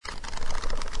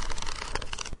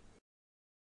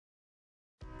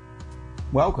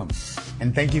Welcome,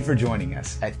 and thank you for joining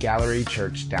us at Gallery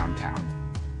Church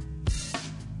Downtown.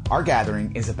 Our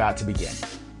gathering is about to begin.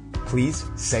 Please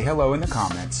say hello in the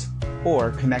comments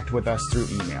or connect with us through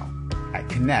email at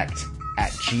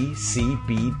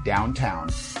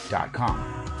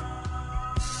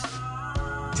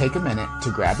connect@gcbdowntown.com. Take a minute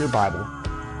to grab your Bible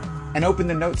and open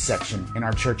the notes section in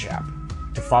our church app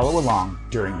to follow along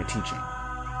during the teaching.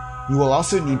 You will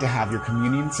also need to have your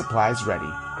communion supplies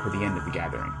ready for the end of the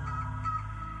gathering.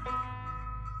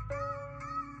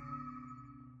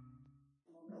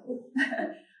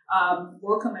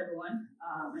 Welcome everyone,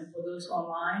 and for those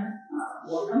online,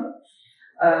 welcome.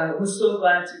 We're so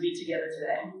glad to be together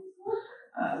today.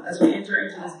 As we enter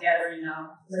into this gathering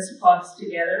now, let's pause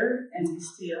together and be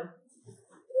still.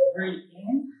 Breathe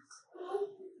in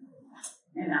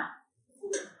and out.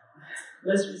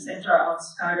 Let's recenter our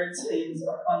scattered spirits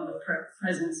upon the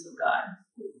presence of God.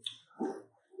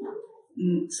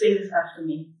 Say this after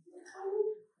me.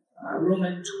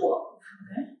 Romans 12.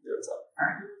 Okay? What's up? All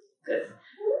right. Good.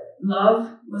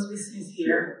 Love must be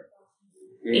sincere.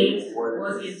 Hate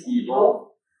what is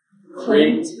evil.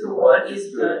 Cling to what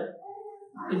is good.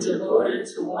 Be devoted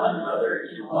to one another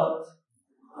in love.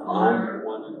 Honor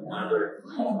one another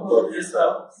above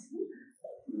yourselves.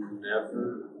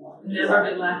 Never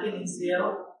be lacking in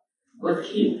zeal, but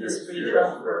keep the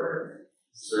spiritual fervor,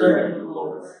 serving the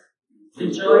Lord. Be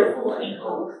joyful in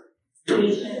hope,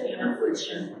 patient in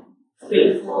affliction,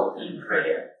 faithful in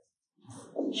prayer.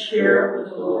 Share with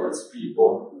the Lord's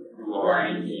people who are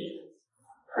in need.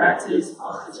 Practice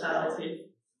hospitality.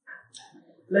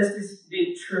 Let this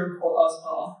be true for us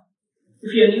all.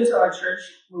 If you're new to our church,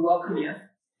 we welcome you.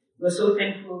 We're so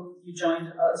thankful you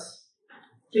joined us.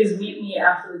 Please meet me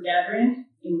after the gathering,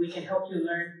 and we can help you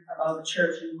learn about the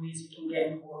church and ways you can get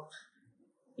involved.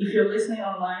 If you're listening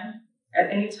online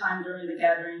at any time during the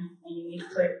gathering and you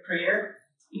need prayer,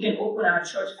 you can open our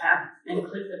church app and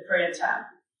click the prayer tab.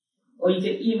 Or you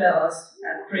can email us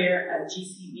at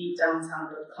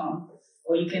prayer@gcbdowntown.com,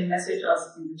 or you can message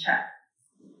us in the chat.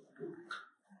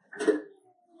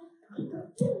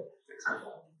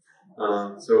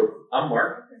 So I'm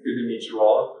Mark. Good to meet you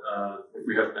all. If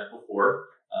we haven't met before.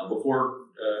 Before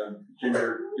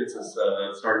Ginger gets us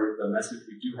started with the message,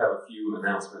 we do have a few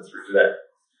announcements for today.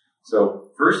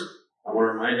 So first, I want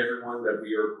to remind everyone that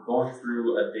we are going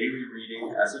through a daily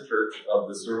reading as a church of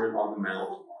the Sermon on the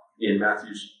Mount in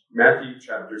Matthew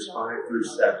chapters 5 through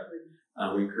 7.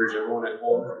 We encourage everyone at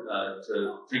home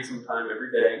to take some time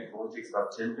every day. It only takes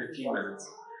about 10-15 minutes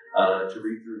to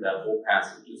read through that whole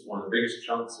passage. It's one of the biggest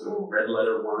chunks of red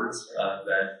letter words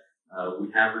that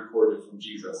we have recorded from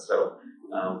Jesus. So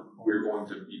we're going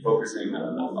to be focusing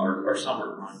our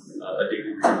summer on a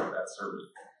daily reading of that sermon.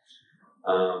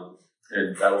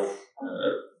 And that'll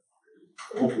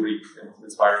hopefully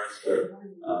inspire us to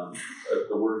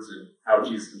the words and how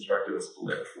Jesus instructed us to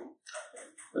live.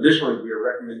 Additionally, we are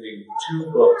recommending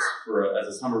 2 books as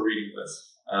a summer reading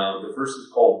list. The first is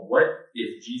called What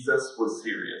If Jesus Was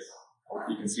Serious?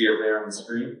 You can see it there on the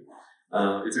screen.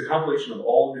 It's a compilation of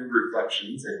all new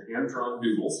reflections and hand-drawn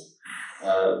doodles.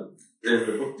 And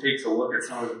the book takes a look at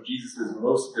some of Jesus'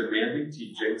 most demanding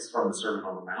teachings from the Sermon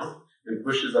on the Mount and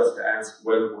pushes us to ask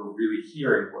whether we're really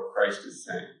hearing what Christ is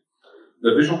saying.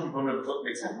 The visual component of the book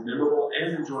makes it memorable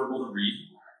and enjoyable to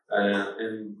read,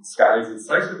 and Sky's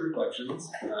incisive reflections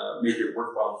make it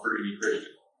worthwhile for any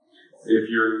Christian. If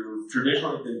you're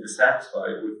traditionally been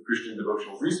dissatisfied with Christian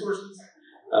devotional resources,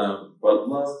 but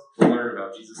love to learn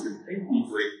about Jesus and think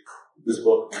deeply, this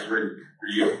book is written for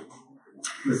you.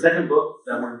 The second book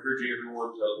that we're encouraging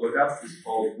everyone to look up is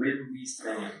called When We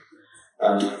Stand.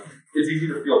 It's easy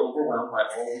to feel overwhelmed by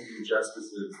all the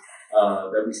injustices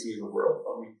that we see in the world,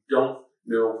 but we don't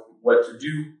know what to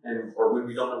do, or when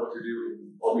we don't know what to do,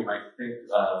 and what we might think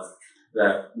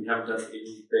that we haven't done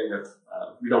anything, that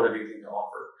we don't have anything to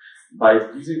offer.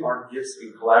 By using our gifts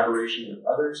in collaboration with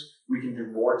others, we can do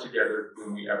more together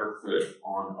than we ever could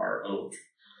on our own.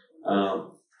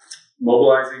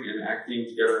 Mobilizing and acting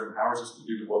together empowers us to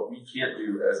do what we can't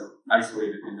do as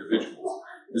isolated individuals.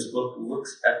 This book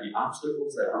looks at the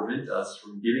obstacles that prevent us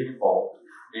from getting involved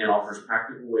and offers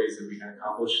practical ways that we can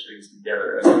accomplish things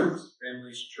together as groups,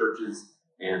 families, churches,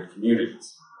 and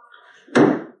communities.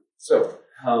 So,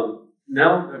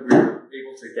 now that we're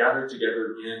able to gather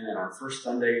together again on our first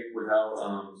Sunday without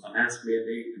a mask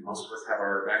mandate, and most of us have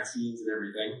our vaccines and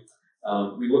everything,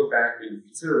 we look back and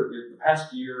consider that the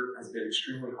past year has been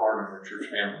extremely hard on our church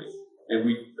family, and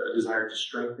we desire to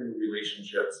strengthen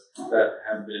relationships that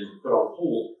have been put on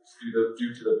hold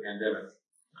due to the pandemic.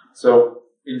 So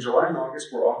in July and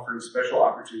August, we're offering special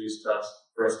opportunities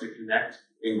for us to connect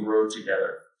and grow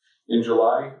together. In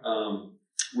July,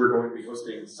 we're going to be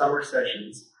hosting summer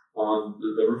sessions on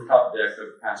the rooftop deck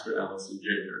of Pastor Ellis and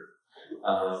Ginger.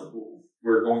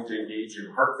 We're going to engage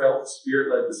in heartfelt,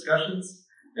 spirit-led discussions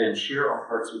and share our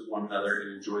hearts with one another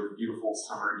and enjoy the beautiful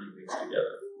summer evenings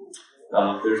together.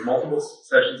 There's multiple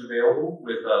sessions available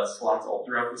with slots all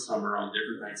throughout the summer on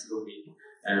different nights of the week,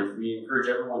 and we encourage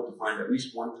everyone to find at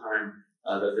least one time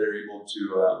that they're able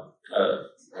to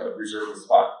reserve a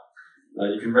spot.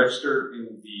 You can register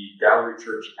in the Gallery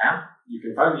Church app. You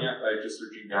can find the app by just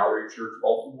searching Gallery Church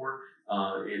Baltimore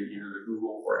in either the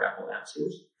Google or Apple app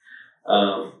stores.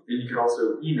 And you can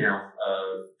also email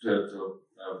to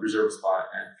reserve a spot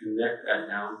at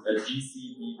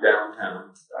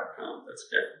connect@gcbdowntown.com. That's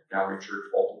Gallery Church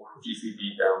Baltimore,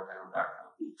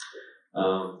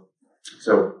 gcbdowntown.com.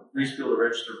 So please feel to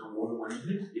register for more than one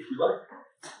evening if you like.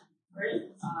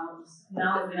 Great.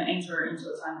 Now we're going to enter into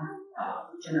a time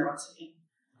of generosity.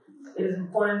 It is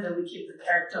important that we keep the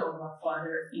character of our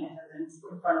Father in heaven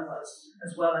in front of us,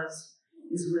 as well as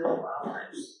His will for our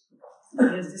lives.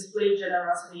 He has displayed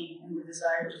generosity and the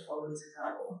desire to follow His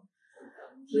example.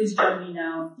 Please join me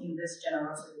now in this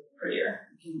generosity prayer.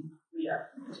 You can read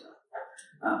after me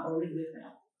or read with me.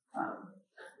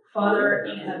 Father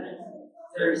in heaven,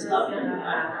 there is nothing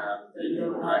I have that you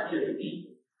have not given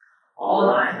me. All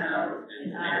I have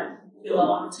and have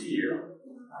belong to you,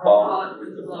 bought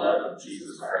with the blood of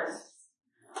Jesus Christ.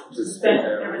 To spend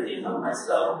everything of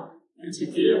myself and to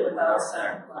give without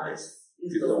sacrifice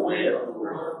is the way of the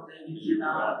world that you do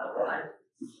not abide.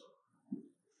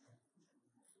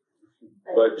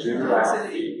 But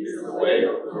generosity is the way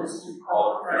of those who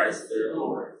call Christ their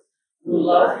Lord, who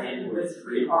love Him with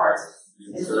free hearts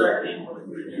and serve Him with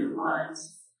renewed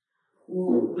minds,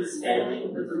 who,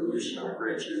 withstanding the delusion of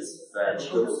riches that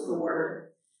chokes the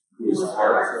word, whose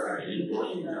hearts are in the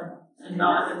kingdom and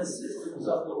not in the systems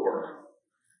of the world.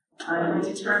 I am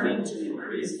determined to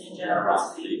increase in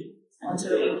generosity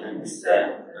until it can be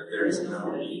said that there is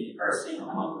no needy person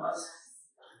among us.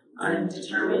 I am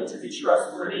determined to be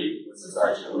trustworthy with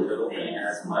such a little thing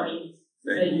as money,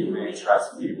 that you may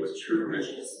trust me with true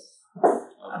riches.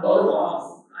 Above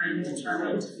all, I am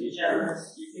determined to be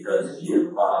generous because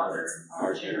you, Father,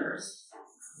 are generous.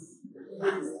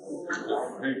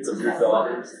 And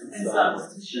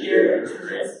sons to share your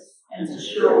risk and to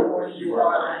show what you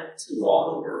are like to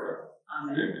all the world.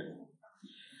 Amen.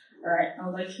 All right, I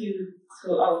would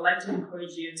like to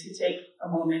encourage you to take a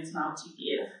moment now to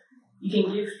give. You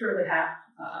can give through the app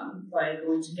by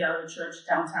going to Gallery Church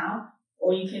Downtown,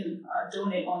 or you can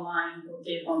donate online or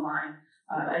give online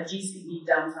at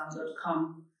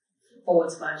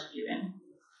gcbdowntown.com/giving.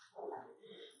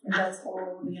 And that's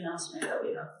all the announcement that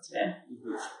we have for today.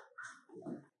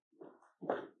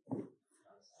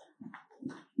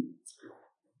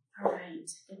 All right.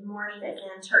 Good morning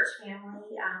again, church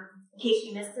family. In case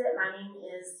you missed it, my name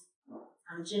is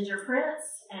Ginger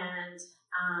Prince, and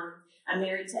I'm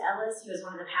married to Ellis, who is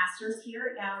one of the pastors here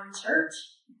at Gallery Church.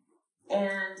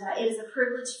 And it is a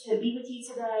privilege to be with you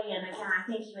today. And again, I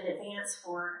thank you in advance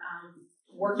for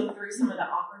working through some of the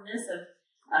awkwardness of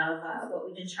what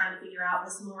we've been trying to figure out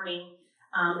this morning.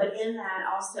 But in that,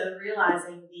 also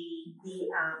realizing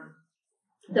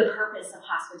the purpose of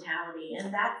hospitality.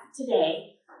 And that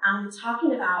today, I'm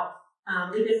talking about,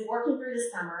 we've been working through the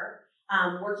summer,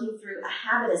 working through a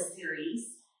Habitus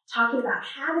series, talking about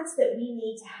habits that we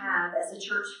need to have as a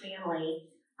church family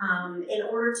in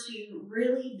order to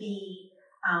really be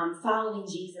following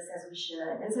Jesus as we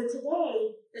should. And so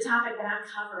today, the topic that I'm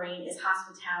covering is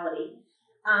hospitality.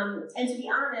 And to be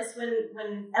honest,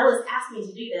 when Ellis asked me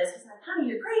to do this, he said, "Honey,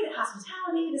 you're great at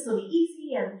hospitality. This will be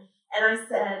easy." And I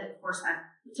said, of course, I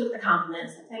took the compliment.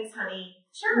 I said, "Thanks, honey.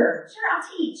 Sure, I'll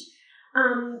teach."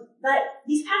 But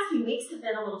these past few weeks have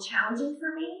been a little challenging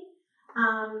for me.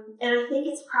 And I think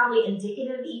it's probably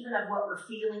indicative even of what we're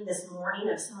feeling this morning,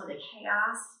 of some of the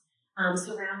chaos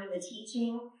surrounding the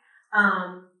teaching.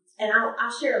 And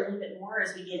I'll share a little bit more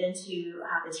as we get into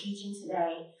the teaching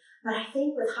today. But I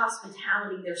think with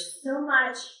hospitality, there's so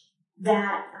much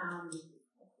that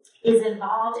is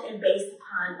involved and based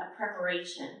upon a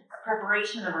preparation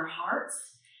of our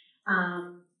hearts.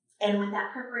 And when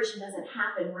that preparation doesn't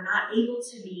happen, we're not able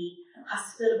to be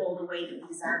hospitable the way that we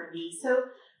desire to be. So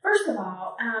first of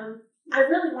all, I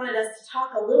really wanted us to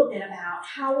talk a little bit about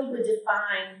how we would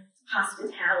define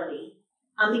hospitality.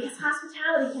 Because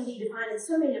hospitality can be defined in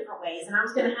so many different ways. And I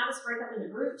was going to have us break up into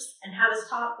groups and have us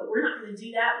talk, but we're not going to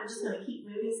do that. We're just going to keep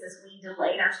moving since we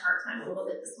delayed our start time a little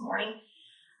bit this morning.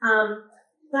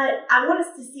 But I want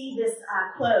us to see this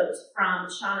quote from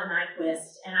Shauna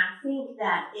Nyquist, and I think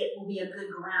that it will be a good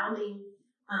grounding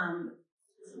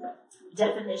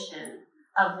definition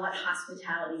of what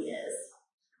hospitality is.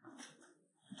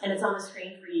 and it's on the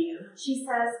screen for you. She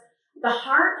says, the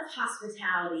heart of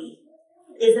hospitality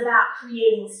is about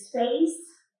creating space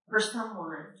for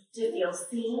someone to feel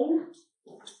seen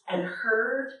and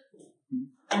heard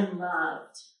and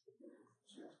loved.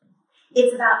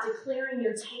 It's about declaring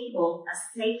your table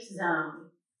a safe zone,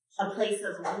 a place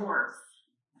of warmth,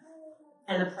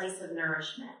 and a place of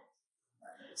nourishment.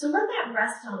 So let that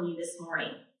rest on you this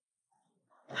morning.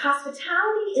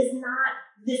 Hospitality is not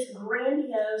this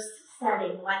grandiose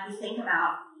setting like we think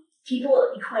about.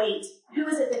 People equate, who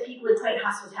is it that people equate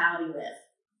hospitality with?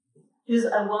 Who's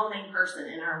a well-named person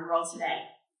in our world today?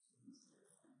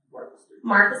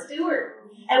 Martha Stewart.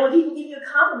 And when people give you a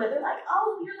compliment, they're like,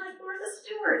 oh, you're like Martha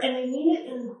Stewart. And they mean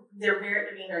it, and they're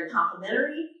being very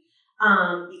complimentary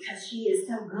because she is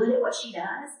so good at what she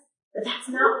does. But that's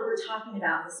not what we're talking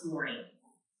about this morning.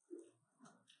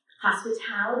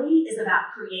 Hospitality is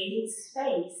about creating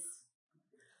space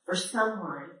for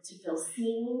someone to feel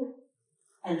seen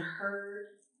and heard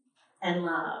and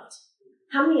loved.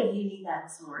 How many of you need that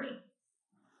this morning?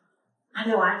 I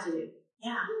know I do.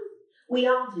 Yeah, we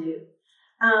all do.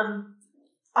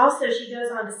 Also, she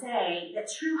goes on to say that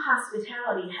true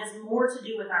hospitality has more to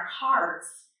do with our hearts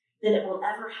than it will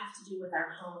ever have to do with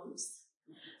our homes.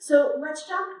 So let's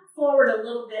jump forward a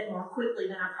little bit more quickly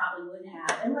than I probably would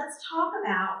have, and let's talk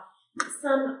about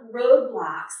some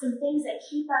roadblocks, some things that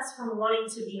keep us from wanting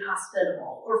to be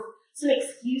hospitable, or some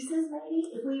excuses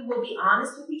maybe, if we will be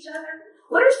honest with each other.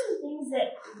 What are some things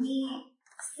that we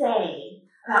say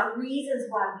about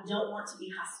reasons why we don't want to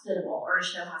be hospitable or to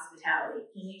show hospitality?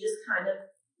 Can you just kind of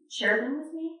share them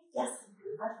with me? Yes?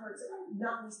 I've heard,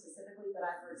 not me specifically, but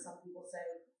I've heard some people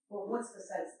say, well, what's the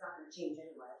sense? It's not going to change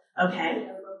anyway. Okay. You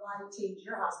know, but why change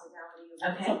your hospitality if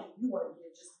Okay. something you want to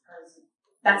give just because?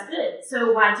 That's good.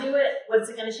 So why do it? What's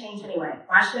it going to change anyway?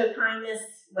 Why show kindness?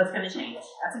 What's going to change?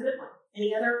 That's a good one.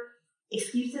 Any other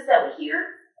excuses that we hear?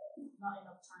 Not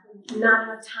enough time. Not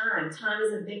enough time. Time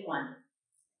is a big one.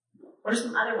 What are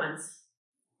some other ones?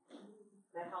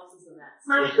 My house is a mess.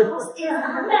 My house is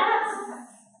a mess.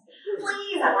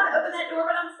 Please, I want to open that door,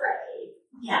 but I'm afraid.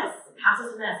 Yes, house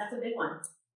is a mess. That's a big one.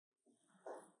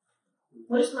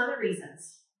 What are some other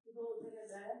reasons? People take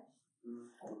advantage.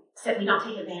 So we don't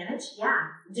take advantage? Yeah.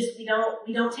 Just we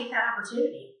don't take that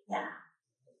opportunity. Yeah.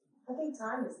 I think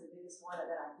time is the biggest one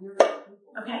that I hear from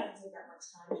people. Okay. It doesn't take that much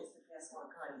time just to pass one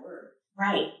kind word.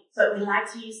 Right. But we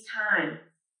like to use time.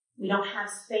 We don't have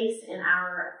space in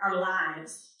our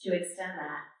lives to extend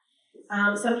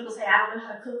that. Some people say, I don't know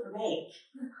how to cook or bake.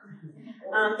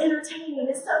 Entertaining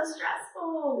is so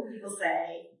stressful, people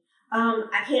say.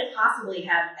 I can't possibly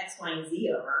have X, Y, and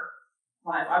Z over.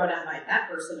 Why would I invite that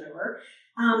person over?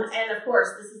 And of course,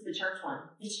 this is the church one.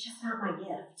 It's just not my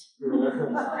gift.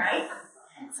 Right?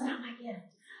 It's not my gift.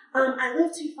 I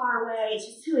live too far away. It's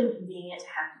just too inconvenient to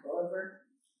have people over.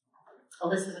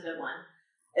 Well, this is a good one.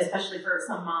 Especially for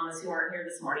some mamas who aren't here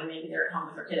this morning. Maybe they're at home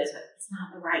with their kiddos, but it's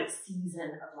not the right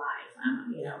season of life.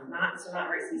 It's not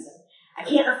the right season. I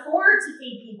can't afford to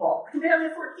feed people. I can barely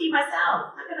afford to feed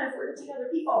myself. How can I afford to feed other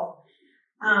people?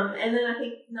 And then I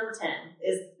think number 10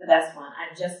 is the best one.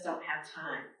 I just don't have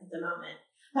time at the moment.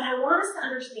 But I want us to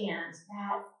understand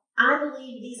that I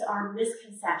believe these are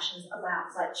misconceptions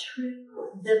about what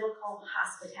true biblical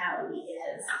hospitality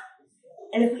is.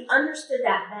 And if we understood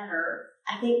that better,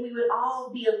 I think we would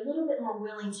all be a little bit more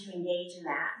willing to engage in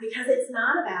that, because it's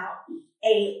not about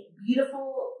a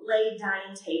beautiful laid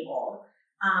dining table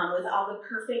with all the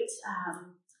perfect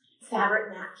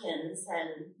fabric napkins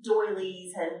and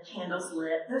doilies and candles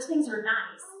lit. Those things are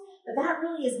nice, but that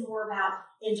really is more about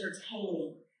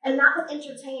entertaining. And not that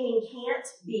entertaining can't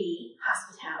be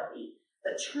hospitality,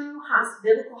 but true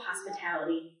biblical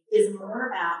hospitality is more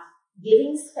about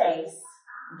giving space,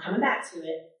 I'm coming back to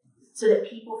it, so that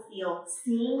people feel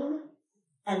seen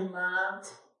and loved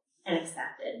and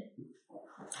accepted.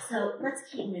 So let's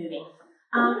keep moving.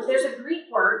 There's a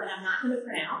Greek word that I'm not going to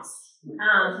pronounce.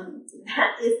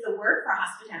 That is the word for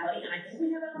hospitality, and I think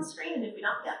we have it on the screen, and if we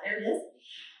don't, yeah, there it is.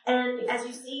 And as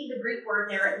you see the Greek word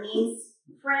there, it means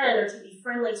friend or to be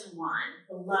friendly to one,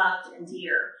 beloved and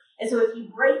dear. And so if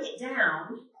you break it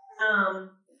down,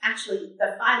 actually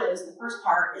the philos, the first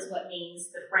part, is what means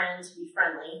the friend, to be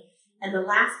friendly. And the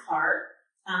last part,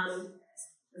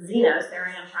 xenos, there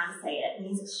I am trying to say it,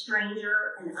 means a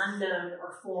stranger, an unknown,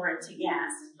 or foreign to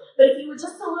guest. But if you were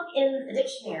just to look in a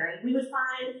dictionary, we would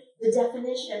find the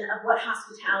definition of what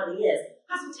hospitality is.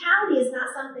 Hospitality is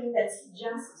not something that's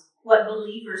just what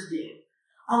believers do,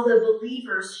 although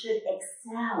believers should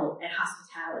excel at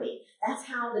hospitality. That's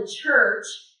how the church,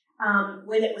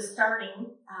 when it was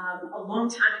starting a long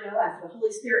time ago, after the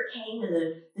Holy Spirit came and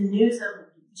the news of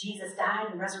Jesus died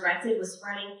and resurrected was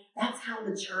spreading, that's how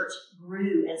the church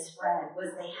grew and spread,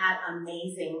 was they had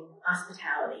amazing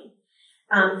hospitality.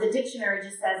 The dictionary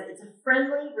just says it's a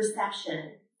friendly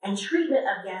reception and treatment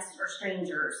of guests or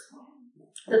strangers.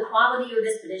 The quality or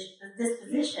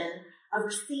disposition of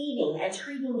receiving and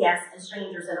treating guests and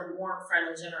strangers in a warm,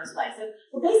 friendly, generous way. So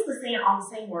we're basically saying all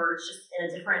the same words, just in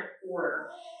a different order.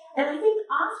 And I think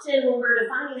often when we're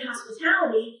defining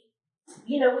hospitality,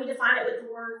 we define it with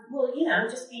the word,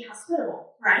 just be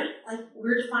hospitable, right? Like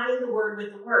we're defining the word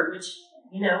with the word, which,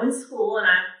 in school, and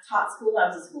I taught school, I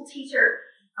was a school teacher,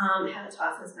 haven't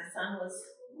taught since my son was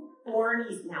born.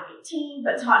 He's now 18,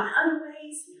 but taught in other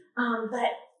ways. But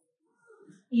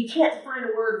you can't define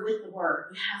a word with the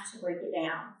word. You have to break it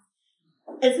down.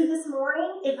 And so this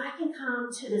morning, if I can come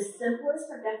to the simplest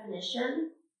of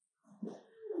definition,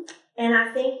 and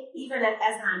I think even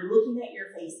as I'm looking at your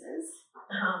faces,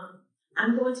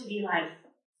 I'm going to be like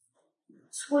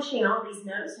squishing all these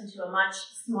notes into a much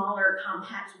smaller,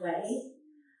 compact way,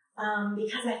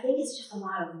 because I think it's just a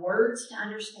lot of words to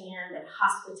understand that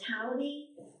hospitality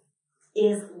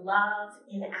is love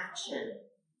in action.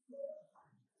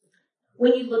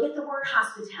 When you look at the word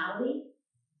hospitality,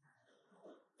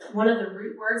 one of the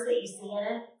root words that you see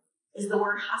in it is the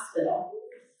word hospital.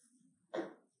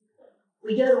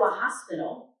 We go to a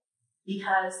hospital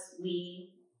because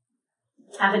we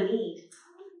have a need.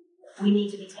 We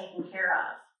need to be taken care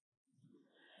of.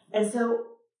 And so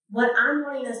what I'm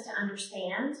wanting us to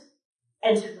understand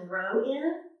and to grow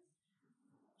in,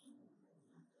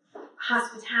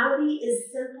 hospitality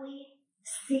is simply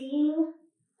seeing,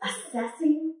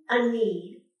 assessing a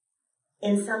need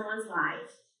in someone's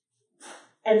life,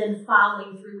 and then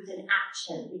following through with an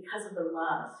action because of the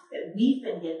love that we've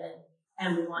been given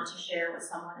and we want to share with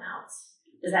someone else.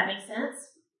 Does that make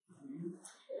sense?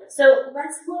 So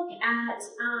let's look at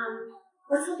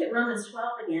Romans 12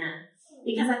 again,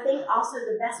 because I think also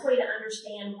the best way to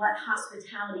understand what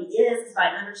hospitality is by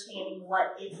understanding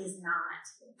what it is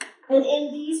not. And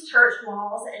in these church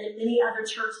walls and in many other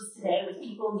churches today with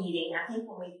people meeting, I think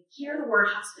when we hear the word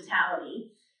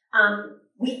hospitality,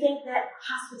 we think that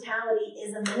hospitality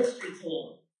is a ministry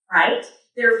team, right?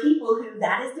 There are people who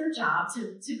that is their job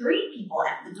to greet people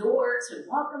at the door, to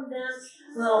welcome them.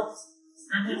 Well,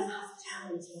 I'm not a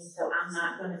hospitality team, so I'm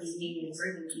not going to be meeting and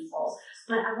greeting people.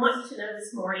 But I want you to know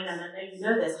this morning, and I know you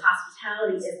know this,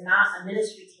 hospitality is not a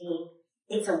ministry team.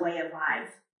 It's a way of life.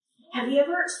 Have you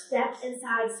ever stepped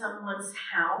inside someone's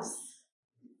house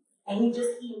and you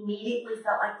just immediately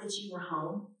felt like that you were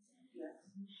home?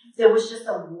 There was just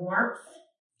a warmth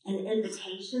and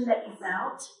invitation that you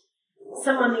felt.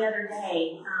 Someone the other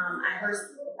day, I heard,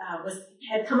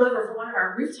 had come over for one of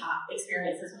our rooftop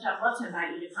experiences, which I'd love to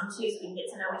invite you to come to so we can get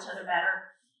to know each other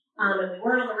better. And we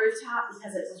weren't on the rooftop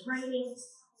because it was raining.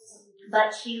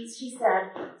 But she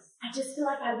said, I just feel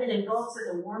like I've been engulfed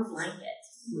with a warm blanket.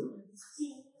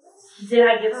 Did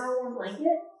I give her a warm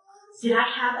blanket? Did I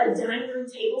have a dining room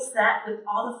table set with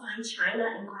all the fine china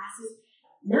and glasses?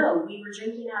 No, we were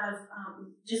drinking out of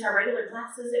just our regular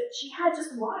glasses. She had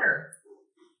just water.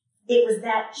 It was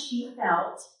that she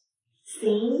felt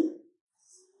seen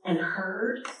and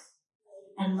heard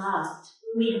and loved.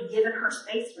 We had given her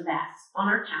space for that on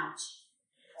our couch.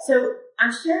 So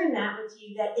I'm sharing that with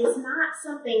you that it's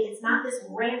not this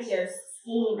grandiose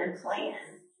scheme and plan.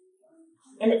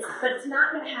 But it's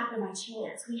not going to happen by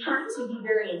chance. We have to be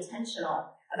very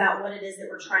intentional about what it is that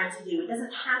we're trying to do. It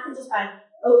doesn't happen just by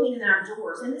opening our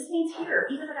doors. And this means here,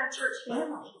 even in our church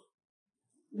family.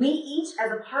 We each,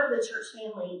 as a part of the church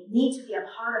family, need to be a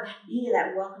part of being in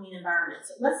that welcoming environment.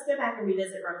 So let's go back and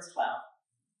revisit Romans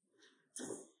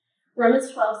 12.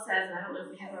 Romans 12 says, and I don't know if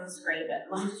we have it on the screen, but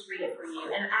let me just read it for you.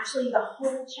 And actually, the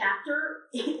whole chapter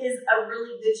is a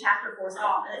really good chapter for us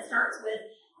all. And it starts with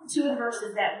two of the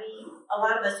verses that a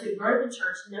lot of us who grew up in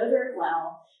church know very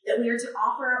well, that we are to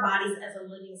offer our bodies as a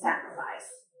living sacrifice.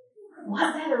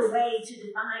 What better way to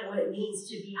define what it means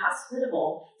to be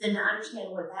hospitable than to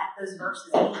understand what those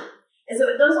verses mean? And so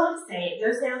it goes on to say, it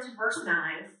goes down to verse 9,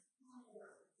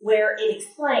 where it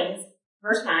explains,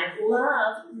 verse 9,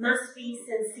 love must be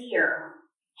sincere.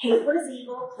 Hate what is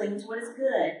evil, cling to what is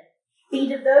good. Be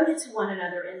devoted to one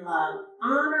another in love.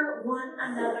 Honor one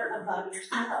another above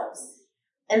yourselves.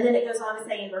 And then it goes on to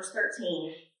say in verse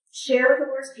 13, share with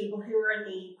the Lord's people who are in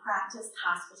need, practice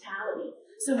hospitality.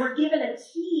 So we're given a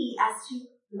key as to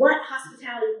what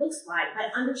hospitality looks like by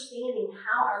understanding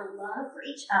how our love for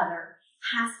each other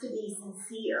has to be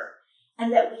sincere,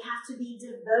 and that we have to be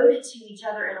devoted to each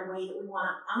other in a way that we want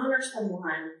to honor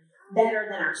someone better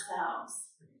than ourselves.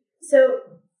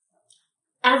 So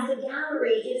as the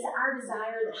gallery, it is our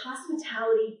desire that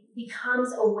hospitality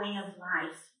becomes a way of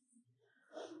life.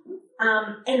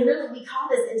 And really, we call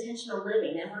this intentional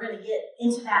living, and we're going to get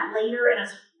into that later. And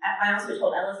I also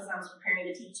told Ellis as I was preparing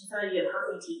to teach, and some of you have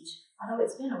heard me teach, although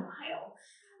it's been a while,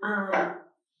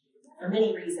 for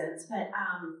many reasons. But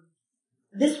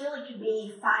this really could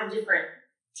be 5 different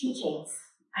teachings.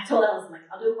 I told Ellis, I'm like,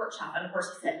 I'll do a workshop. And of course,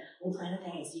 he said, we'll plan a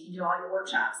day so you can do all your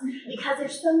workshops. Because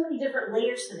there's so many different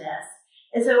layers to this.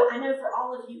 And so I know for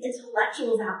all of you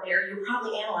intellectuals out there, you're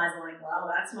probably analyzing like,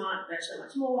 well, that's not, there's so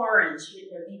much more, and she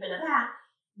didn't go deep into that.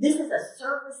 This is a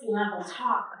surface level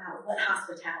talk about what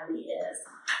hospitality is.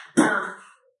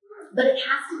 But it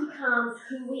has to become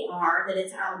who we are, that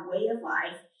it's our way of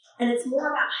life. And it's more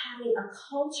about having a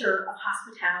culture of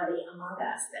hospitality among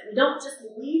us, that we don't just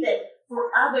leave it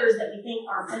for others that we think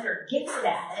are better gifted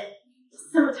at it.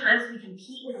 Sometimes we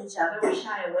compete with each other. We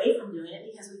shy away from doing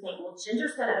it because we think, well,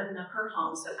 Ginger's going to open up her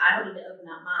home, so I don't need to open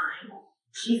up mine.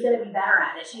 She's going to be better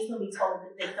at it. She's going to be told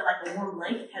that they feel like a warm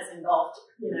blanket has engulfed,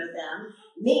 them.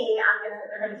 Me,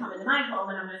 they're going to come into my home,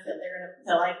 and they're going to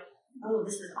feel like, oh,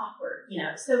 this is awkward,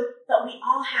 So, but we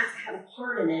all have to have a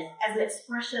part in it as an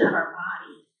expression of our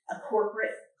body, a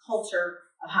corporate culture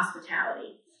of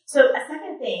hospitality. So, a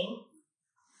second thing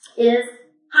is,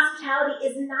 hospitality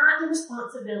is not the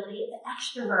responsibility of the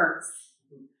extroverts.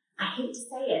 I hate to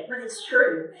say it, but it's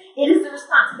true. It is the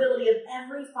responsibility of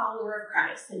every follower of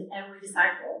Christ and every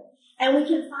disciple. And we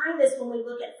can find this when we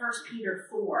look at 1 Peter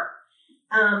 4.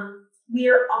 We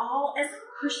are all, as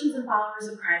Christians and followers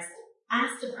of Christ,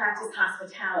 asked to practice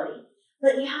hospitality.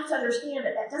 But you have to understand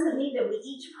that doesn't mean that we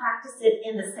each practice it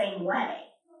in the same way.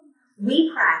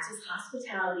 We practice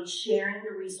hospitality, sharing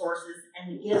the resources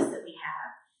and the gifts that we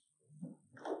have.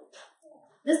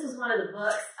 This was one of the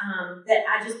books that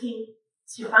I just came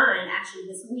to find actually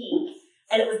this week.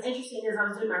 And it was interesting as I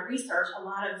was doing my research, a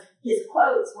lot of his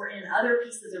quotes were in other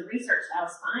pieces of research that I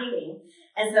was finding.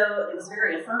 And so it was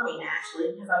very affirming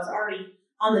actually, because I was already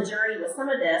on the journey with some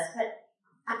of this. But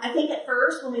I think at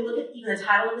first, when we look at even the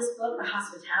title of this book, The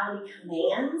Hospitality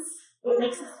Commands, it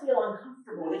makes us feel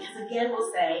uncomfortable because again,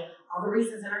 we'll say all the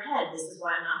reasons in our head. This is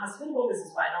why I'm not hospitable. This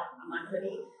is why I'm not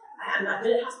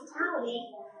good at hospitality.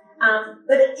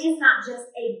 But it is not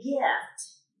just a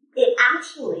gift. It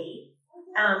actually,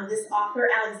 this author,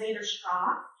 Alexander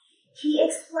Strauch, he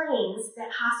explains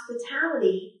that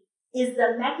hospitality is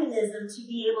the mechanism to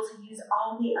be able to use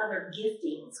all the other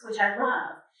giftings, which I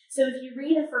love. So if you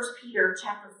read in 1 Peter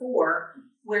chapter 4,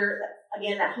 where,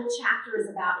 again, that whole chapter is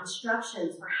about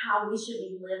instructions for how we should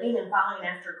be living and following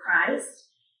after Christ,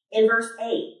 in verse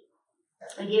 8,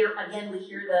 again, we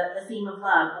hear the theme of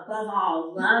love. Above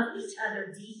all, love each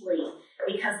other deeply,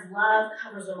 because love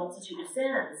covers a multitude of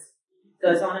sins.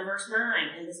 Goes on in verse 9,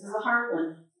 and this is a hard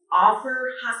one. Offer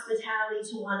hospitality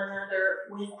to one another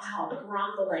without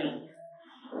grumbling.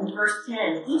 In verse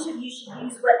 10, each of you should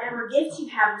use whatever gift you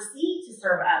have received to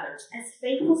serve others as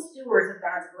faithful stewards of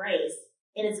God's grace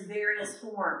in its various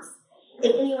forms.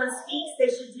 If anyone speaks, they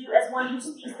should do as one who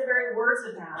speaks the very words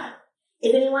of God.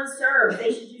 If anyone serves,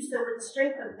 they should do so with the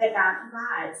strength that God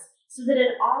provides, so that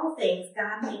in all things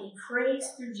God may be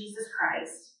praised through Jesus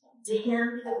Christ. To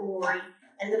him be the glory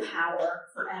and the power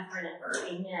forever and ever.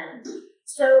 Amen.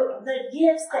 So the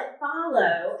gifts that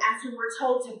follow after we're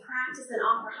told to practice and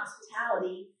offer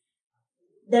hospitality,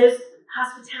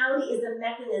 hospitality is a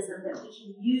mechanism that we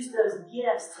can use those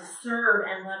gifts to serve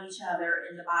and love each other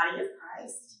in the body of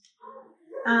Christ.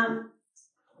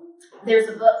 There's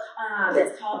a book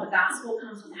that's called The Gospel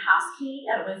Comes with a House Key.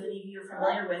 I don't know if any of you are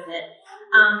familiar with it.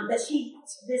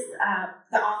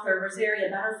 The author, Rosaria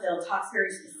Butterfield, talks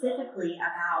very specifically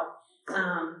about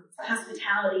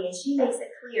hospitality, and she makes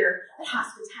it clear that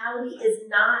hospitality is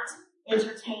not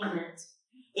entertainment.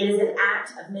 It is an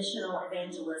act of missional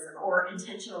evangelism, or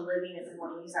intentional living, if we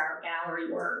want to use our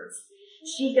gallery words.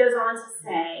 She goes on to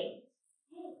say,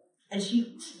 and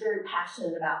she's very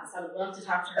passionate about this. I would love to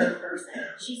talk to her in person.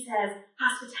 She says,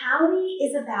 hospitality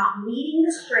is about meeting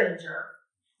the stranger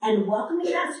and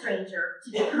welcoming that stranger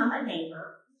to become a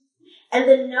neighbor, and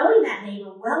then knowing that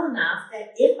neighbor well enough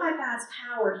that if by God's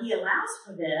power he allows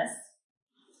for this,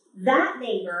 that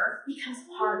neighbor becomes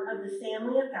part of the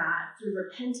family of God through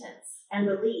repentance and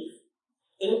belief.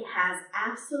 It has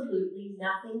absolutely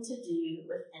nothing to do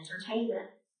with entertainment.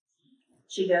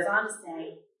 She goes on to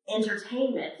say,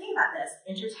 entertainment, think about this,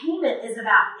 entertainment is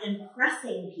about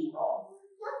impressing people.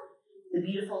 The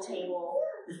beautiful table,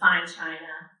 the fine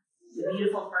china, the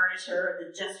beautiful furniture,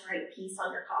 the just right piece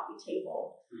on your coffee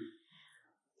table.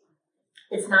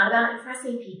 It's not about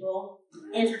impressing people.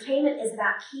 Entertainment is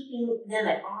about keeping them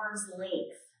at arm's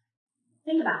length.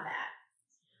 Think about that.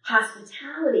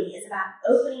 Hospitality is about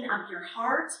opening up your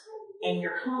heart in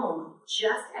your home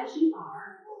just as you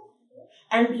are,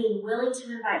 and being willing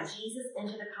to invite Jesus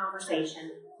into the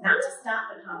conversation, not to stop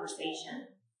the conversation,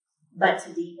 but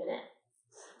to deepen it.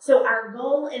 So our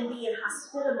goal in being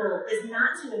hospitable is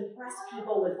not to impress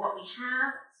people with what we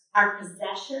have, our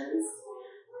possessions.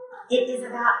 It is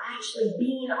about actually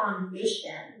being on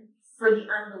mission for the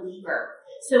unbeliever.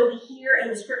 So we hear in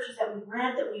the scriptures that we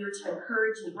read that we are to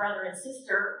encourage the brother and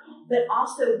sister, but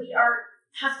also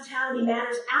hospitality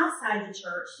matters outside the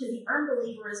church to the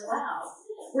unbeliever as well.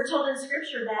 We're told in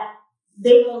scripture that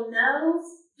they will know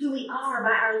who we are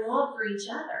by our love for each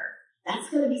other. That's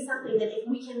going to be something that if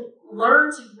we can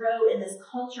learn to grow in this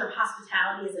culture of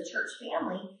hospitality as a church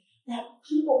family, that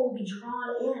people will be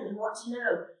drawn in and want to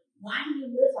know, why do you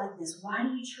live like this? Why do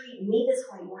you treat me this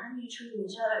way? Why are you treating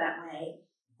each other that way?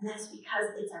 And that's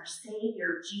because it's our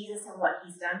Savior, Jesus, and what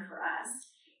he's done for us.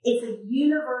 It's a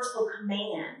universal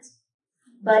command,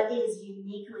 but it is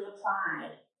uniquely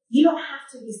applied. You don't have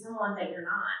to be someone that you're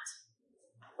not.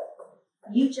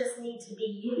 You just need to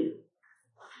be you.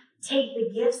 Take the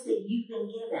gifts that you've been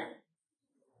given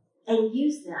and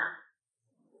use them.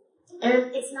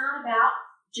 And it's not about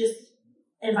just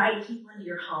inviting people into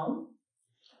your home.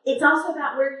 It's also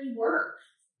about where you work.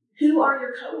 Who are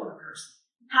your coworkers?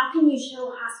 How can you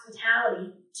show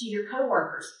hospitality to your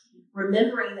coworkers?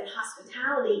 Remembering that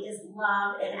hospitality is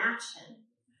love in action.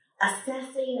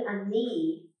 Assessing a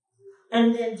need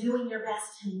and then doing your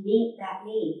best to meet that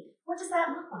need. What does that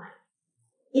look like?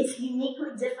 It's uniquely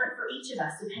different for each of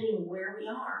us, depending on where we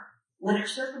are, what our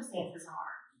circumstances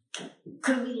are,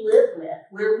 who we live with,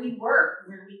 where we work,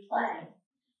 where we play.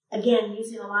 Again,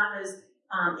 using a lot of those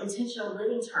intentional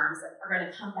living terms that are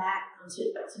going to come back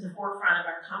to the forefront of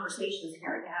our conversations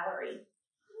here at Gallery.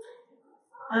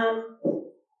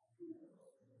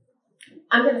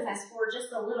 I'm going to fast forward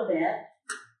just a little bit,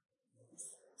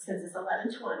 since it's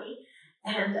 11:20,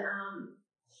 and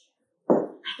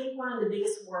I think one of the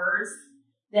biggest words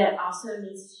that also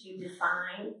needs to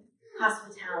define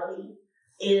hospitality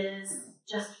is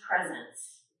just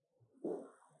presence.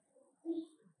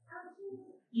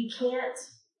 You can't,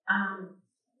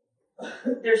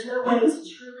 there's no way to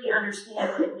truly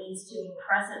understand what it means to be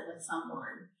present with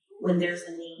someone when there's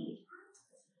a need.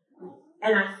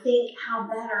 And I think how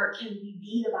better can we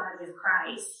be the body of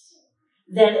Christ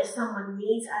than if someone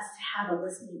needs us to have a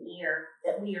listening ear,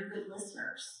 that we are good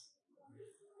listeners.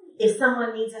 If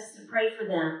someone needs us to pray for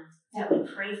them, that we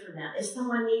pray for them. If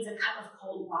someone needs a cup of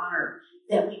cold water,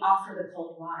 that we offer the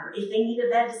cold water. If they need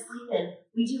a bed to sleep in,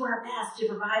 we do our best to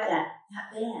provide that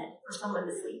bed for someone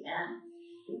to sleep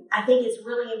in. I think it's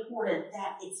really important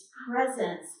that it's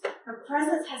presence. Her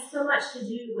presence has so much to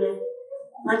do with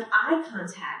like eye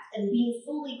contact and being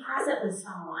fully present with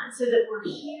someone so that we're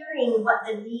hearing what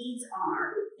the needs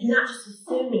are and not just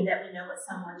assuming that we know what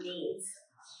someone needs.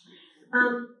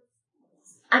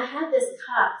 I have this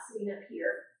cup sitting up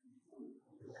here,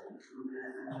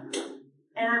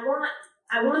 and I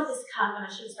want this cup, and I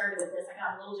should have started with this. I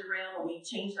got a little derailed when we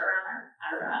changed around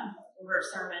our order of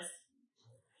service.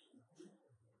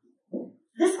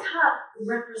 This cup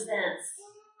represents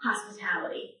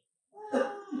hospitality,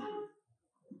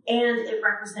 and it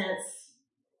represents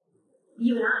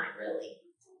you and I, really.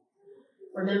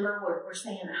 Remember, we're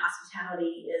saying that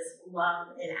hospitality is love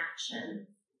in action.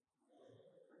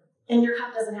 And your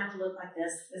cup doesn't have to look like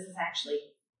this. This is actually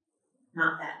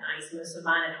not that nice. Most of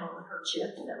mine at home are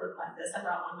chipped that look like this. I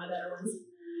brought one of my better ones.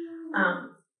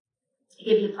 It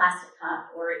could be a plastic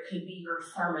cup, or it could be your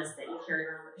thermos that you carry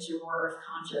around because you're more earth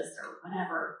conscious or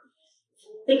whatever.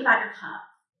 Think about your cup.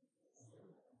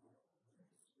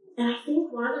 And I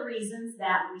think one of the reasons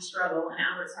that we struggle, and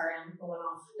Albert, sorry, I'm going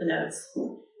off the notes.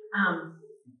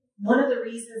 One of the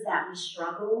reasons that we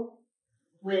struggle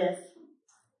with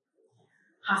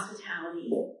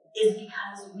hospitality is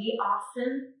because we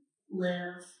often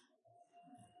live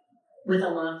with a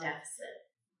love deficit.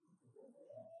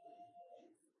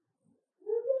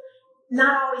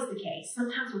 Not always the case.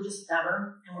 Sometimes we're just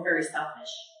stubborn and we're very selfish.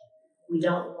 We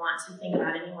don't want to think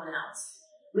about anyone else.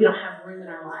 We don't have room in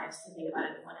our lives to think about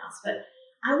anyone else. But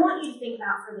I want you to think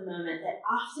about for the moment that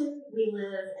often we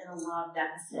live in a love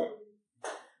deficit.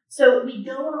 So we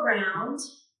go around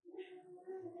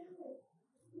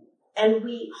and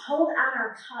we hold out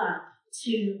our cup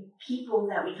to people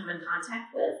that we come in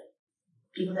contact with,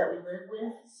 people that we live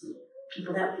with,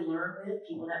 people that we learn with,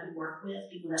 people that we work with,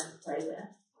 people that we play with.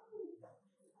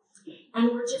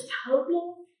 And we're just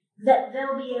hoping that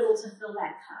they'll be able to fill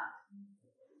that cup.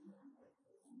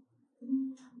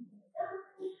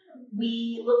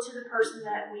 We look to the person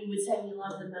that we would say we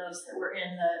love the most, that we're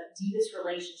in the deepest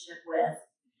relationship with.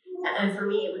 And for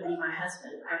me, it would be my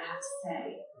husband, I would have to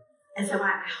say. And so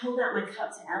I hold out my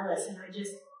cup to Ellis, and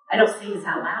I don't say this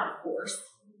out loud, of course,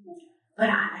 but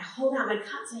I hold out my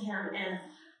cup to him, and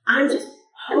I'm just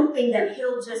hoping that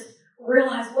he'll just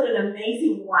realize what an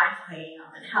amazing wife I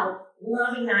am and how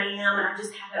loving I am, and I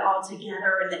just have it all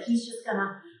together, and that he's just going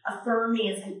to affirm me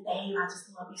and say, babe, I just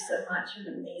love you so much.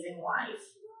 You're an amazing wife.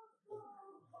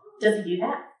 Does he do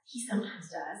that? He sometimes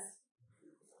does.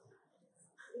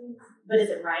 But is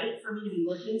it right for me to be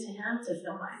looking to him to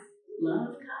fill my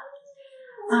love cup?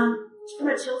 For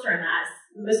my children, as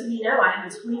most of you know, I have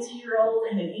a 22-year-old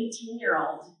and an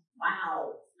 18-year-old.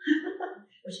 Wow.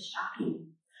 Which is shocking.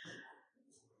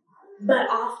 But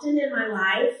often in my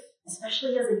life,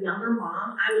 especially as a younger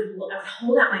mom, I would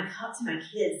hold out my cup to my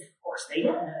kids. Of course, they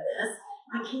didn't know this.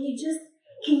 Like, can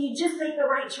you just make the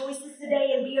right choices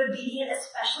today and be obedient,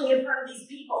 especially in front of these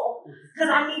people? Because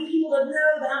I need people to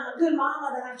know that I'm a good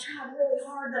mama, that I've tried really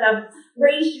hard, that I've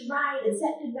raised you right and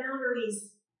set good boundaries.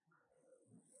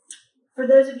 For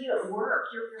those of you at work,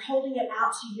 you're holding it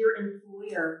out to your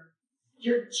employer.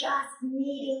 You're just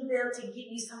needing them to give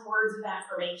you some words of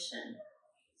affirmation.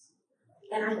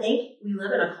 And I think we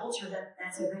live in a culture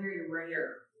that's very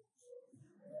rare.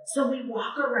 So we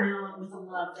walk around with a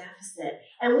love deficit.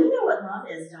 And we know what love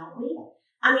is, don't we?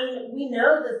 I mean, we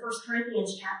know the 1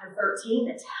 Corinthians chapter 13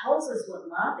 that tells us what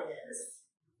love is.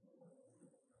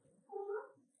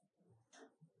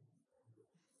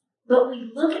 But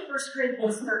we look at 1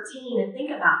 Corinthians 13 and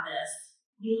think about this.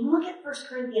 We look at 1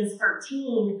 Corinthians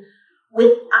 13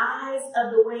 with eyes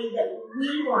of the way that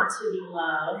we want to be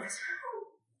loved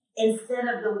instead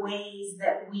of the ways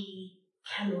that we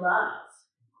can love.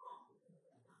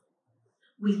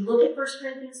 We look at 1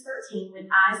 Corinthians 13 with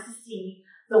eyes to see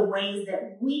the ways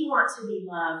that we want to be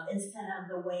loved instead of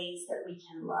the ways that we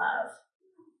can love.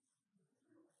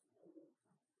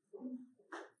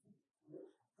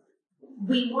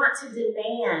 We want to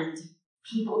demand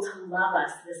people to love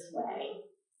us this way.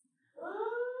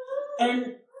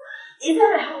 And is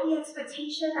that a healthy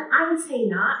expectation? I would say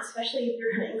not, especially if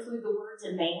you're going to include the word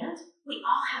demand. We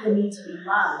all have a need to be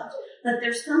loved. But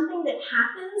there's something that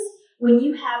happens when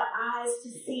you have eyes to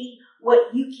see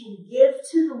what you can give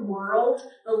to the world,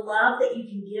 the love that you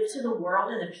can give to the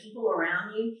world and the people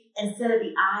around you, instead of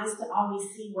the eyes to always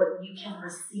see what you can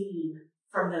receive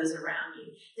from those around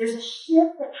you. There's a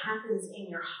shift that happens in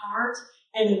your heart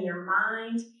and in your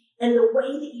mind and the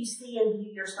way that you see and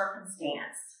view your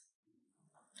circumstance.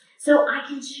 So I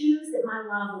can choose that my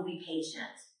love will be patient.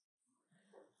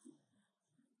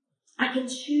 I can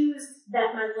choose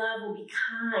that my love will be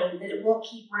kind, that it won't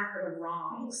keep record of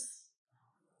wrongs.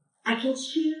 I can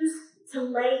choose to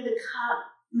lay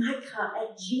my cup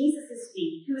at Jesus'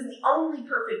 feet, who is the only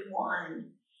perfect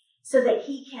one, so that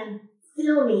he can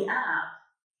fill me up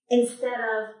instead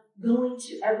of going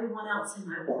to everyone else in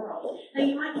my world. Now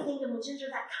you might be thinking, well, Ginger,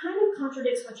 that kind of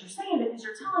contradicts what you're saying, because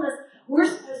you're telling us we're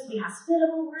supposed to be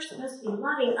hospitable, we're supposed to be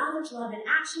loving others, love in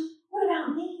action. What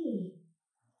about me?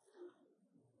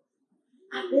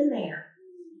 I've been there.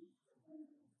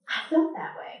 I felt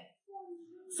that way.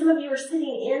 Some of you are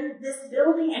sitting in this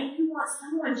building and you want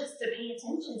someone just to pay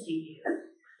attention to you,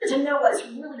 to know what's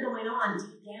really going on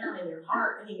deep down in your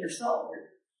heart and in your soul.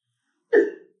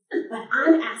 But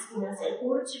I'm asking us, in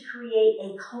order to create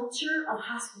a culture of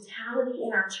hospitality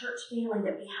in our church family,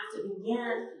 that we have to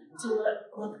begin to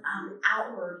look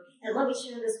outward. And let me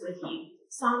share this with you.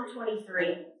 Psalm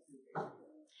 23.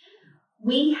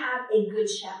 We have a good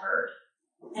shepherd.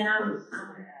 And I'm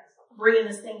bringing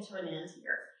this thing to an end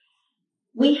here.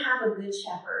 We have a good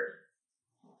shepherd.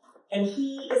 And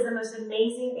he is the most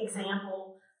amazing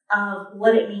example of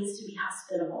what it means to be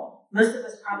hospitable. Most of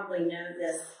us probably know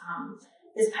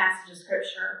this passage of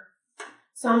scripture.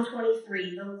 Psalm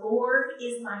 23, the Lord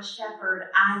is my shepherd,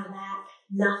 I lack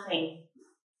nothing.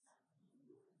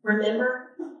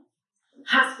 Remember,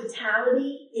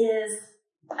 hospitality is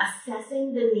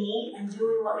assessing the need and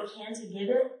doing what we can to give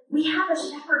it. We have a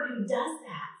shepherd who does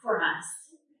that for us.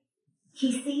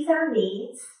 He sees our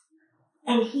needs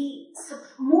and he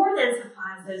more than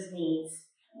supplies those needs.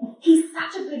 He's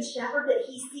such a good shepherd that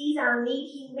he sees our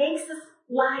need. He makes us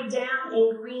lie down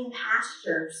in green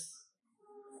pastures.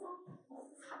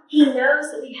 He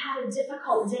knows that we've had a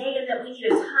difficult day and that we need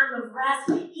a time of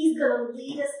rest. He's going to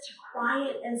lead us to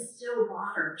quiet and still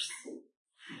waters.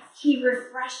 He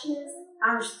refreshes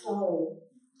our soul.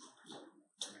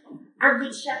 Our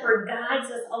good shepherd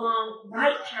guides us along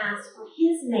right paths for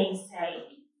his name's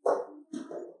sake.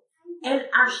 And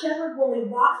our shepherd, when we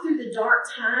walk through the dark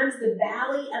times, the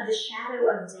valley of the shadow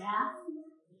of death,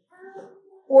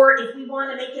 or if we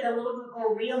want to make it a little bit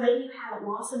more real, maybe you haven't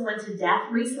lost someone to death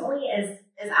recently, as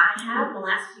I have in the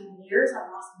last few years.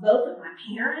 I've lost both of my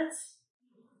parents.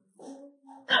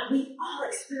 But we all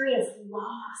experience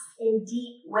loss in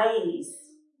deep ways.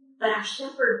 But our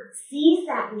shepherd sees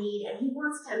that need and he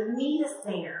wants to meet us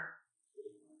there.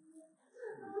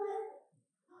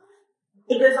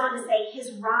 It goes on to say,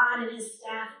 his rod and his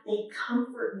staff, they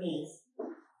comfort me.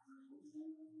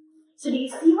 So do you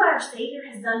see what our Savior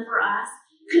has done for us?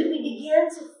 Could we begin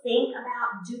to think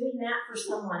about doing that for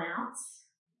someone else?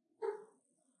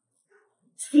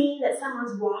 Seeing that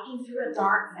someone's walking through a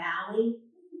dark valley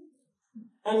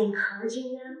and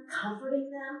encouraging them,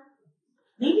 comforting them.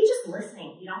 Maybe just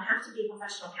listening. You don't have to be a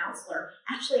professional counselor.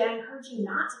 Actually, I encourage you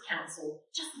not to counsel.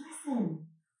 Just listen.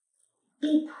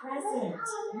 Be present.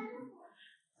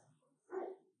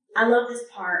 I love this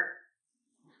part.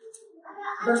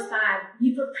 Verse 5,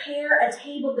 you prepare a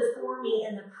table before me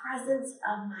in the presence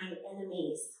of my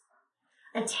enemies.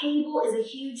 A table is a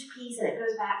huge piece, and it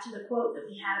goes back to the quote that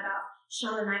we had about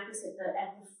Shauna Nyquist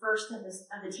at the first of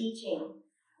the teaching,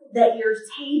 that your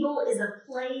table is a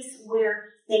place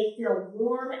where they feel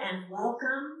warm and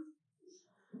welcome.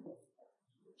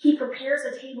 He prepares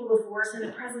a table before us in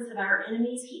the presence of our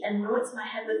enemies. He anoints my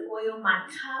head with oil. My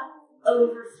cup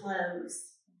overflows.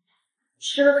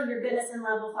 Surely your goodness and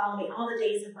love will follow me all the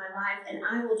days of my life, and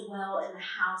I will dwell in the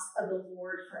house of the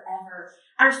Lord forever.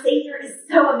 Our Savior is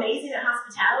so amazing at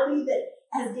hospitality that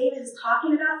as David is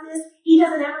talking about this, he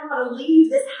doesn't ever want to leave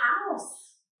this house.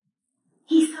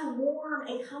 He's so warm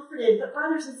and comforted. But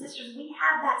brothers and sisters, we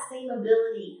have that same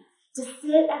ability to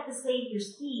sit at the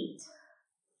Savior's feet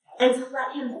and to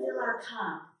let him fill our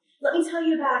cup. Let me tell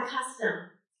you about a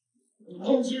custom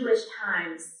in Jewish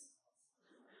times.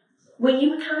 When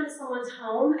you would come into someone's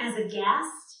home as a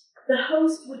guest, the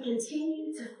host would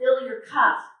continue to fill your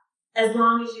cup as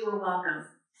long as you were welcome.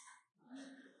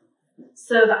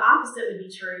 So the opposite would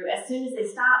be true. As soon as they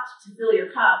stopped to fill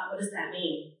your cup, what does that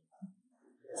mean?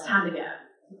 It's time to go.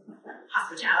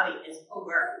 Hospitality is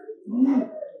over.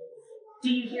 Do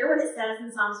you hear what it says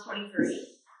in Psalms 23?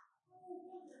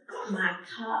 My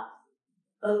cup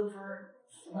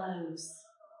overflows.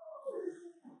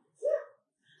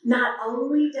 Not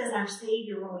only does our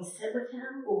Savior, when we sit with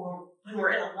him or when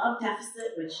we're in a love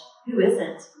deficit, which who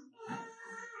isn't,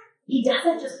 he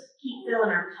doesn't just keep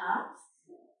filling our cups.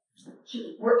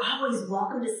 We're always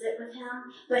welcome to sit with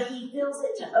him, but he fills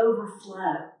it to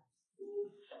overflow.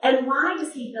 And why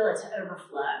does he fill it to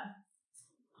overflow?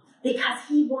 Because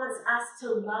he wants us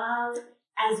to love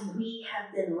as we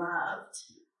have been loved.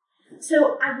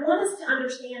 So I want us to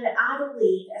understand that I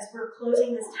believe, as we're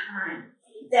closing this time,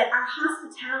 that our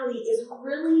hospitality is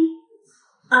really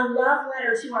a love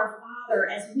letter to our Father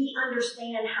as we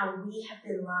understand how we have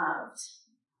been loved.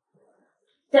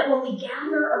 That when we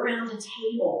gather around a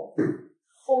table,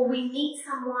 or we meet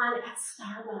someone at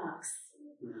Starbucks,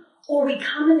 or we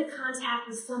come into contact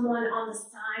with someone on the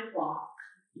sidewalk,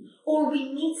 or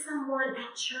we meet someone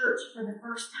at church for the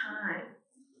first time,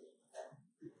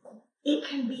 it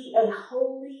can be a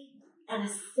holy and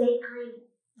a sacred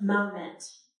moment.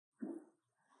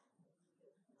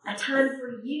 A time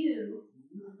for you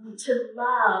to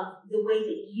love the way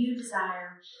that you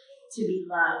desire to be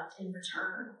loved in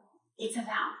return. It's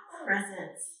about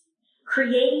presence.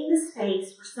 Creating the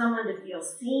space for someone to feel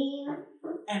seen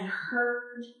and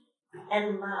heard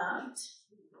and loved.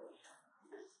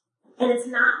 And it's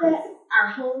not that our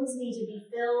homes need to be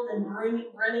filled and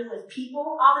running with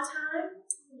people all the time.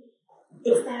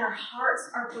 It's that our hearts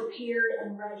are prepared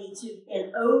and ready to,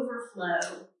 in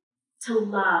overflow, to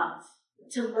love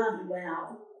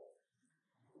well.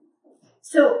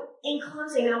 So, in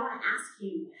closing, I want to ask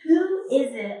you, who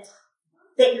is it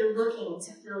that you're looking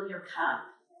to fill your cup?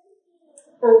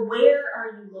 Or where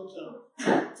are you looking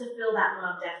to fill that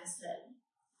love deficit?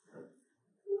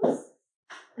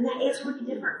 And that answer would be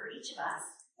different for each of us.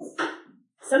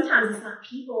 Sometimes it's not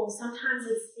people. Sometimes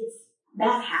it's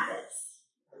bad habits.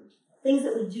 Things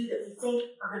that we do that we think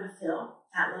are going to fill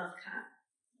that love cup.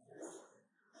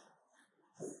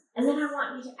 And then I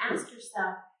want you to ask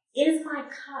yourself, is my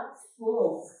cup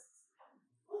full,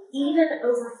 even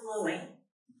overflowing,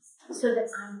 so that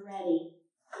I'm ready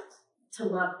to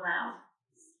love well?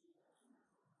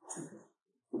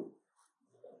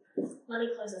 Let me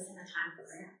close this in a time for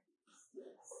prayer.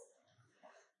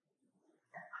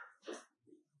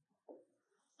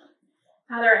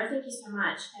 Father, I thank you so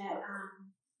much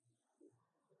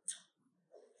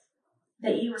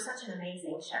that you were such an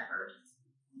amazing shepherd,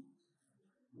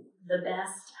 the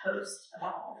best host of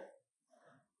all.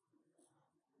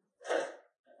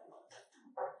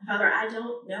 Father, I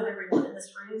don't know everyone in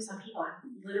this room. Some people I've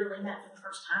literally met for the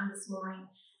first time this morning,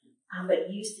 but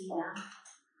you see them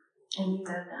and you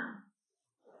know them.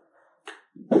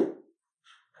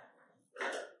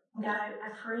 God, I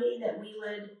pray that we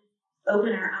would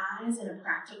open our eyes in a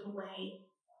practical way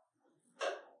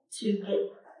to get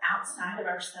outside of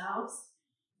ourselves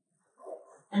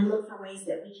and look for ways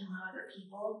that we can love other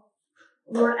people.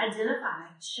 Lord, identify,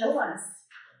 show us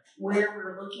where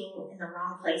we're looking in the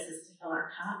wrong places to fill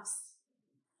our cups.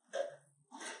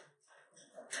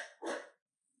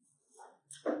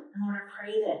 And Lord, I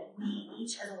pray that we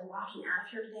each, as we're walking out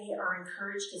of here today, are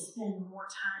encouraged to spend more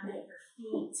time at your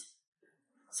feet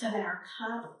so that our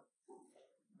cup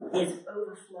is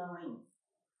overflowing,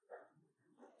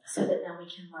 so that then we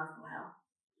can love well.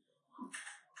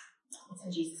 It's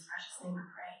in Jesus' precious name I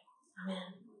pray. Amen.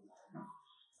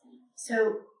 So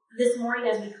this morning,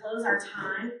 as we close our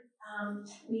time,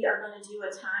 we are going to do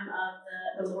a time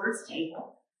of the Lord's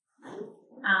table.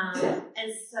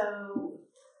 And so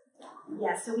we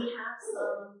have some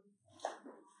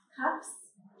cups.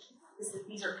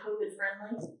 These are COVID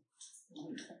friendly.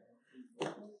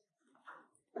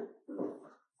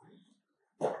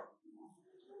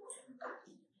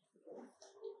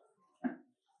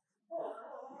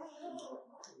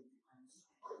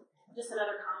 Just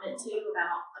another comment too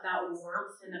about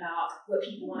warmth and about what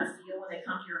people want to feel when they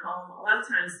come to your home. A lot of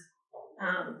times,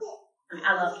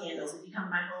 I love candles. If you come to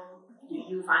my home,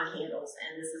 you'll find candles,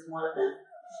 and this is one of them.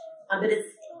 But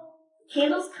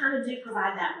candles kind of do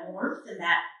provide that warmth and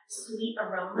that sweet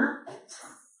aroma.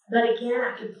 But again,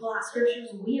 I can pull out scriptures.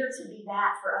 We are to be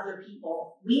that for other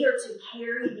people. We are to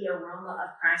carry the aroma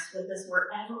of Christ with us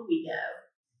wherever we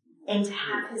go, and to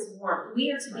have his warmth.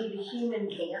 We are to be the human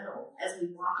candle as we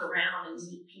walk around and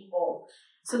meet people.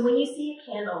 So when you see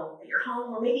a candle at your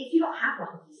home, or maybe if you don't have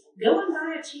one, go and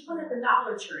buy a cheap one at the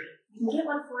Dollar Tree. You can get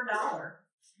one for $1.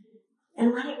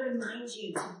 And let it remind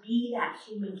you to be that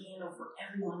human candle for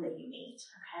everyone that you meet,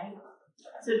 okay?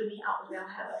 So do we all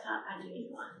have a cup? I do need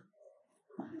one.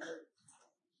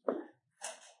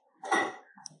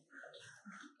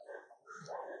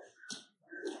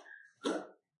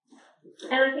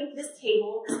 And I think this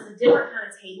table, this is a different kind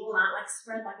of table, not like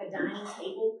spread like a dining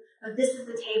table, but this is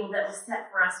the table that was set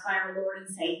for us by our Lord and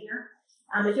Savior.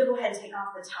 If you'll go ahead and take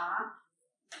off the top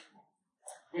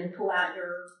and pull out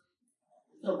your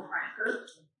little cracker.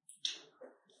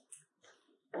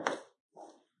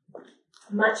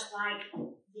 Much like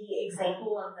the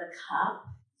example of the cup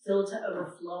filled to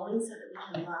overflowing so that we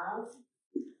can love,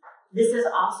 this is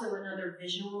also another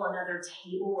visual, another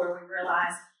table where we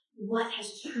realize what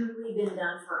has truly been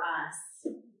done for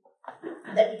us.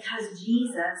 That because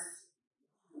Jesus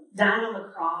died on the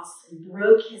cross and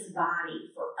broke his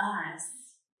body for us,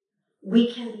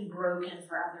 we can be broken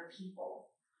for other people.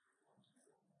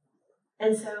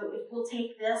 And so if we'll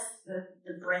take this, the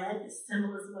bread, the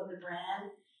symbolism of the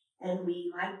bread, and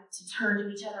we like to turn to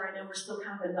each other. I know we're still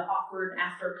kind of in the awkward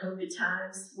after COVID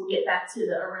times. We'll get back to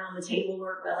the around the table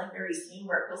Lord willing very soon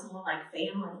where it feels more like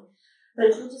family. But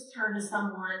if you just turn to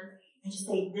someone and just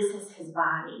say, this is his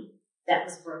body that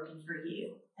was broken for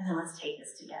you. And then let's take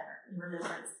this together in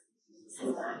remembrance. This is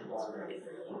his body that was broken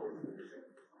for you.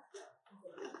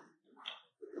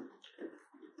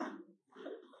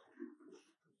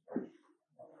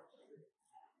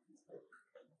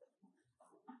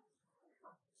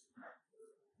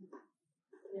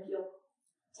 And if you'll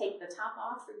take the top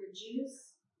off for your juice.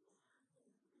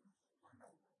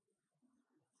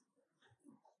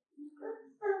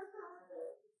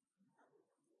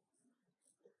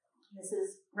 This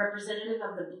is representative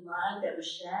of the blood that was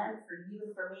shed for you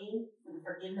and for me, for the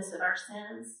forgiveness of our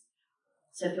sins.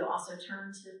 So if you'll also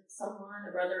turn to someone,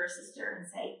 a brother or sister, and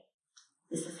say,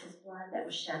 this is his blood that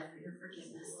was shed for your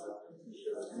forgiveness. This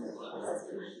is the blood that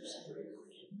was shed for your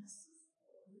forgiveness.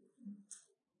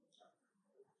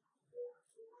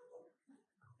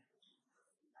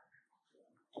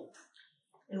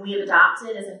 And we have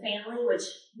adopted as a family, which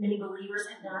many believers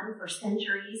have done for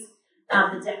centuries,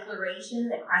 the declaration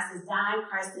that Christ has died,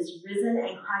 Christ is risen,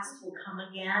 and Christ will come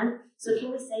again. So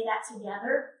can we say that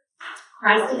together?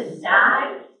 Christ has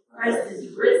died, Christ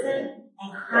is risen,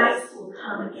 and Christ will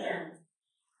come again.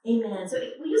 Amen. So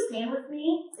will you stand with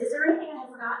me? Is there anything I have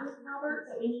forgotten, Albert,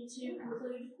 that we need to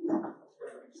conclude?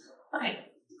 Okay,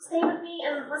 stand with me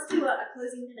and let's do a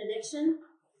closing benediction.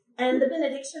 And the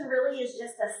benediction really is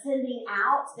just a sending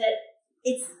out that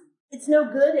it's no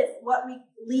good if what we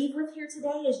leave with here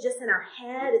today is just in our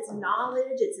head. It's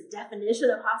knowledge. It's a definition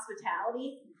of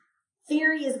hospitality.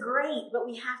 Theory is great, but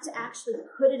we have to actually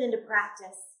put it into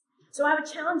practice. So I would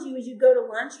challenge you as you go to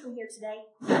lunch from here today,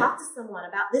 talk to someone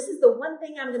about this is the one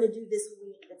thing I'm going to do this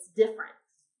week that's different,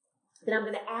 that I'm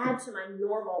going to add to my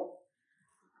normal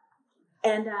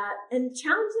and challenge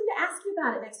them to ask you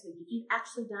about it next week if you've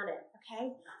actually done it.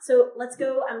 Okay, so let's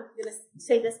go. I'm going to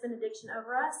say this benediction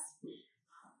over us.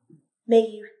 May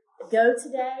you go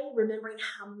today remembering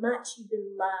how much you've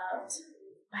been loved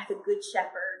by the Good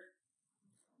Shepherd.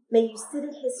 May you sit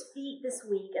at his feet this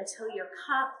week until your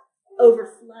cup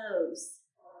overflows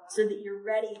so that you're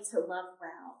ready to love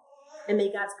well. And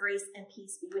may God's grace and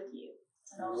peace be with you.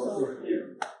 And also with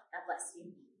you. God bless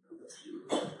you.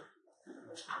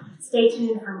 Stay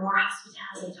tuned for more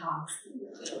hospitality talks.